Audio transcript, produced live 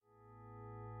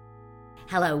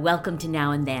Hello, welcome to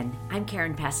Now and Then. I'm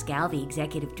Karen Pascal, the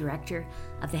Executive Director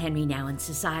of the Henri Nouwen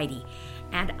Society,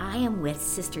 and I am with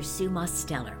Sister Sue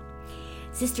Mosteller.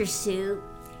 Sister Sue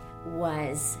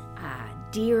was a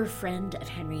dear friend of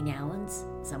Henri Nouwen's,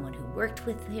 someone who worked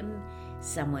with him,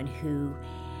 someone who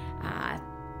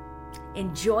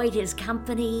enjoyed his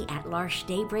company at L'Arche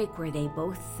Daybreak, where they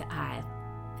both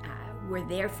were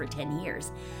there for 10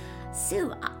 years.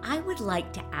 Sue, I would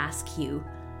like to ask you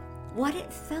what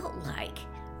it felt like,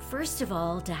 first of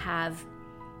all, to have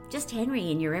just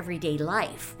Henri in your everyday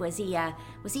life. Was he a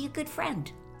good friend?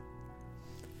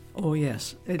 Oh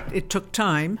yes, it took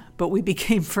time, but we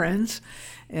became friends,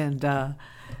 and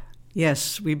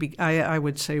yes, I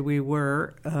would say we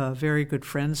were very good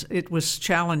friends. It was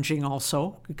challenging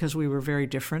also because we were very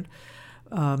different,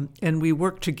 and we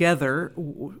worked together,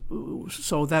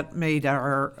 so that made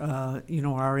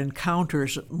our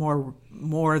encounters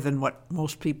more than what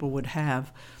most people would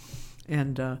have,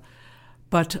 and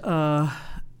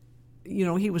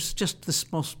he was just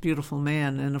this most beautiful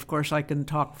man, and of course I can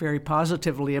talk very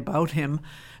positively about him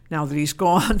now that he's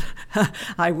gone.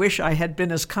 I wish I had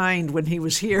been as kind when he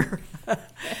was here,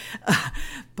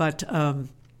 but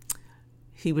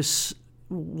he was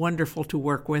wonderful to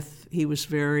work with. He was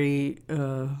very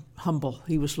humble.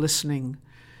 He was listening.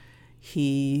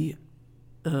 He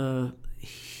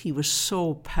was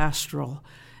so pastoral,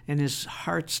 and his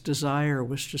heart's desire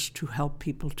was just to help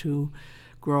people to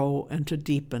grow and to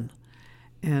deepen.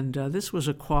 And this was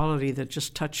a quality that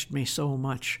just touched me so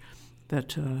much,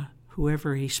 that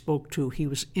whoever he spoke to, he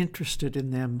was interested in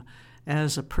them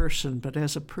as a person, but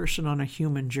as a person on a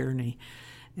human journey.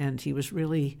 And he was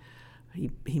really,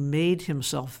 he made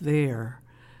himself there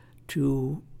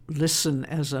to listen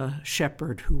as a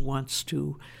shepherd who wants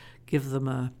to give them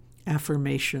a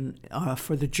affirmation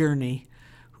for the journey,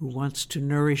 who wants to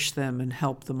nourish them and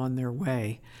help them on their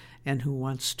way, and who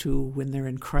wants to, when they're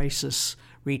in crisis,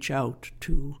 reach out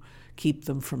to keep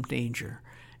them from danger.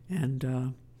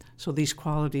 And so these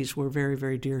qualities were very,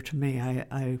 very dear to me.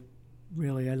 I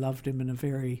loved him in a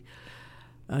very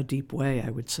deep way, I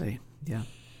would say. Yeah.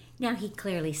 Now, he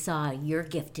clearly saw your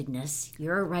giftedness.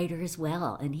 You're a writer as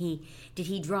well. And did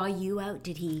he draw you out?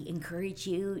 Did he encourage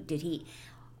you? Did he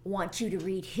want you to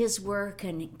read his work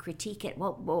and critique it?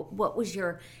 What was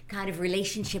your kind of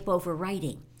relationship over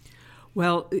writing?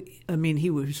 Well, I mean, he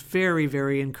was very,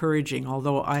 very encouraging.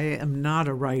 Although I am not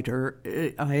a writer,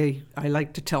 I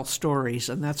like to tell stories,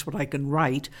 and that's what I can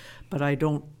write, but I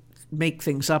don't make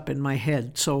things up in my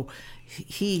head. So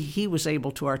he was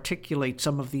able to articulate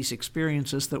some of these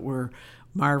experiences that were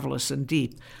marvelous and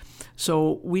deep.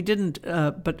 So we didn't,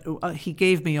 but he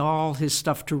gave me all his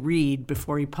stuff to read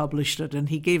before he published it, and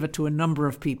he gave it to a number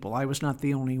of people. I was not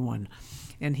the only one.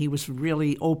 And he was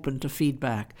really open to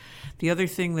feedback. The other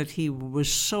thing that he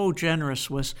was so generous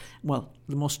was, well,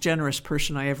 the most generous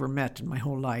person I ever met in my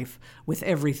whole life, with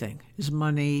everything. His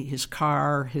money, his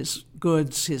car, his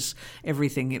goods, his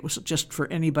everything. It was just for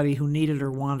anybody who needed or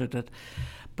wanted it.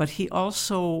 But he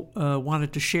also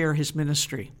wanted to share his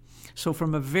ministry. So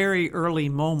from a very early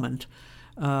moment,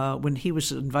 when he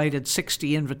was invited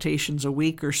 60 invitations a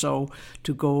week or so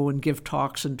to go and give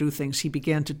talks and do things, he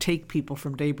began to take people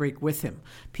from Daybreak with him,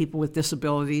 people with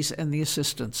disabilities and the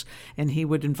assistants, and he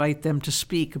would invite them to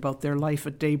speak about their life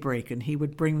at Daybreak, and he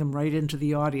would bring them right into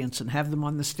the audience and have them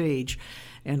on the stage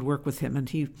and work with him. And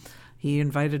he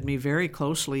invited me very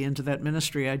closely into that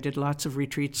ministry. I did lots of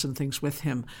retreats and things with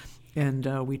him,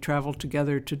 and we traveled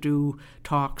together to do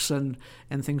talks and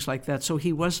things like that. So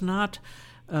he was not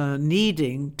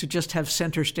needing to just have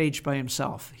center stage by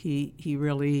himself. He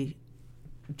really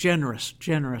generous,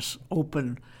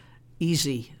 open,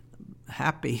 easy,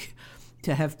 happy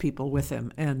to have people with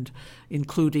him, and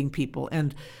including people.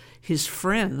 And his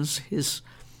friends,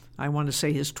 I want to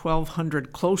say his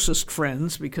 1,200 closest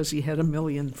friends, because he had 1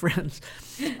 million friends,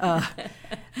 that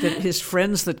his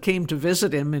friends that came to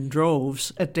visit him in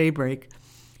droves at Daybreak,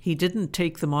 he didn't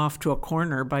take them off to a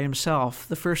corner by himself.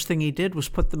 The first thing he did was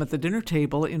put them at the dinner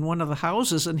table in one of the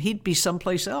houses, and he'd be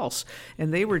someplace else.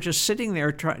 And they were just sitting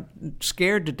there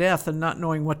scared to death and not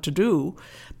knowing what to do,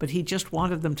 but he just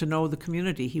wanted them to know the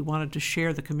community. He wanted to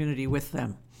share the community with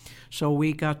them. So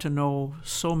we got to know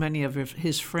so many of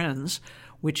his friends,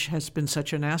 which has been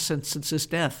such an asset since his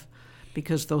death,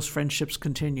 because those friendships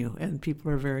continue, and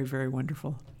people are very, very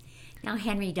wonderful. Now,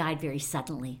 Henri died very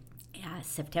suddenly.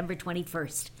 September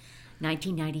 21st,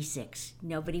 1996.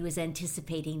 Nobody was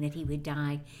anticipating that he would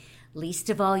die, least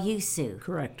of all you, Sue.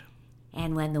 Correct.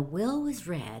 And when the will was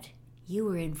read, you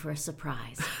were in for a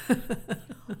surprise.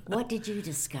 What did you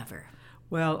discover?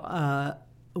 Well,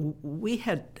 we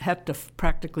had to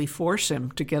practically force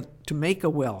him to make a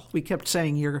will. We kept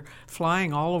saying, you're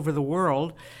flying all over the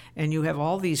world, and you have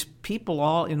all these people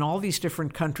all in all these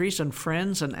different countries and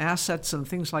friends and assets and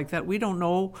things like that. We don't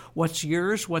know what's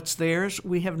yours, what's theirs.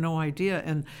 We have no idea,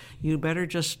 and you better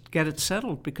just get it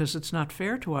settled, because it's not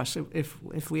fair to us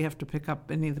if we have to pick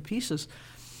up any of the pieces.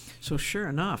 So sure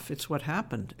enough, it's what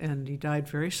happened, and he died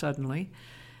very suddenly,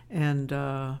 and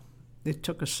it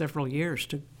took us several years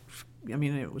to.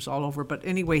 It was all over. But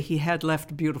anyway, he had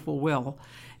left a beautiful will.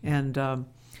 And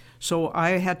so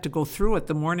I had to go through it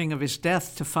the morning of his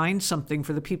death to find something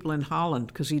for the people in Holland,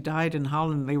 because he died in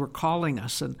Holland. They were calling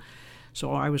us. And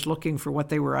so I was looking for what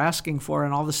they were asking for,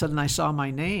 and all of a sudden I saw my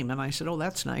name. And I said, oh,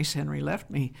 that's nice. Henry left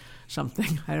me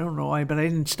something. I don't know why, but I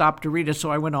didn't stop to read it.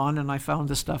 So I went on and I found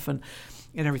the stuff and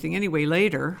everything. Anyway,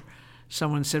 later,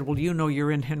 someone said, well,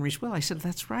 you're in Henry's will. I said,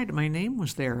 that's right. My name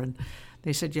was there. And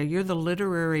they said, yeah, you're the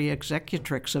literary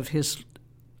executrix of his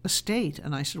estate.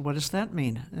 And I said, what does that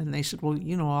mean? And they said, well,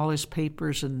 all his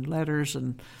papers and letters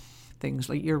and things,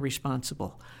 like, you're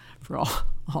responsible for all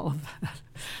of that.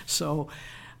 So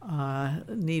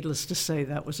needless to say,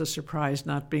 that was a surprise,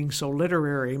 not being so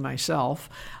literary myself.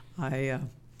 What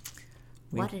an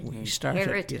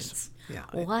inheritance. Yeah.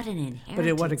 What an inheritance.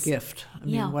 But what a gift.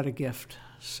 What a gift.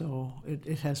 So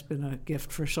it has been a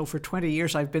gift. For 20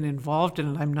 years I've been involved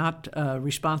in it. I'm not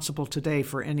responsible today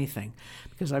for anything,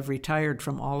 because I've retired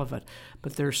from all of it.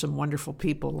 But there's some wonderful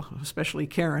people, especially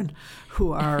Karen,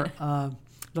 who are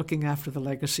looking after the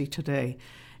legacy today.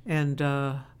 And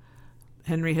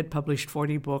Henri had published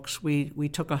 40 books. We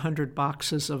took 100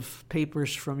 boxes of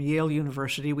papers from Yale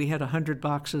University. We had 100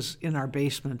 boxes in our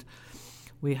basement.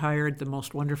 We hired the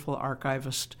most wonderful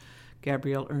archivist,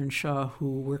 Gabrielle Earnshaw,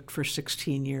 who worked for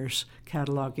 16 years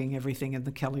cataloging everything in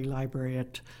the Kelly Library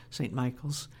at St.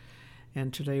 Michael's.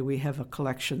 And today we have a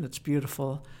collection that's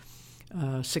beautiful,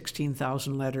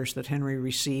 16,000 letters that Henri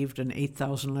received and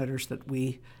 8,000 letters that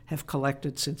we have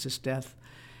collected since his death.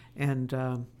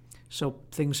 And so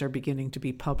things are beginning to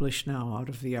be published now out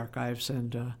of the archives,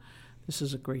 and this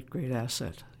is a great, great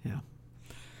asset, yeah.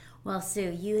 Well,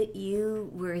 Sue,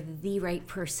 you were the right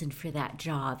person for that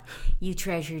job. You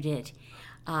treasured it.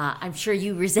 I'm sure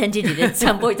you resented it at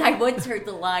some point. I once heard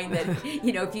the line that,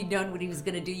 if you'd known what he was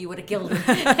going to do, you would have killed him.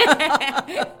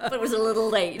 But it was a little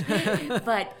late.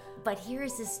 But here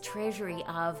is this treasury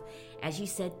of, as you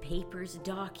said, papers,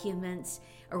 documents,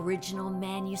 original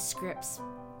manuscripts,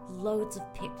 loads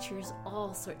of pictures,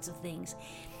 all sorts of things.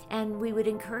 And we would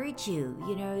encourage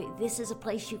you, this is a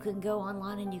place you can go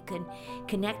online and you can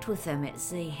connect with them. It's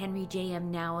the Henri J.M.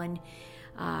 Nouwen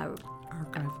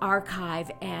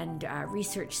Archive and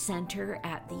Research Center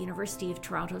at the University of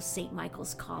Toronto's St.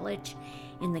 Michael's College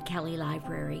in the Kelly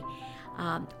Library.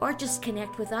 Or just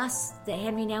connect with us, the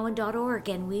henrinouwen.org,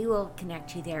 and we will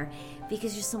connect you there,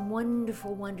 because there's some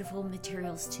wonderful, wonderful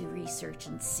materials to research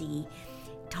and see,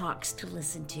 talks to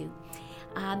listen to.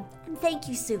 And thank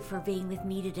you, Sue, for being with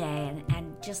me today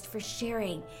and just for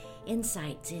sharing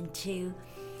insights into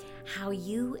how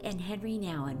you and Henri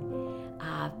Nouwen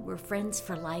were friends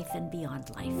for life and beyond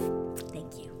life.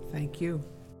 Thank you. Thank you.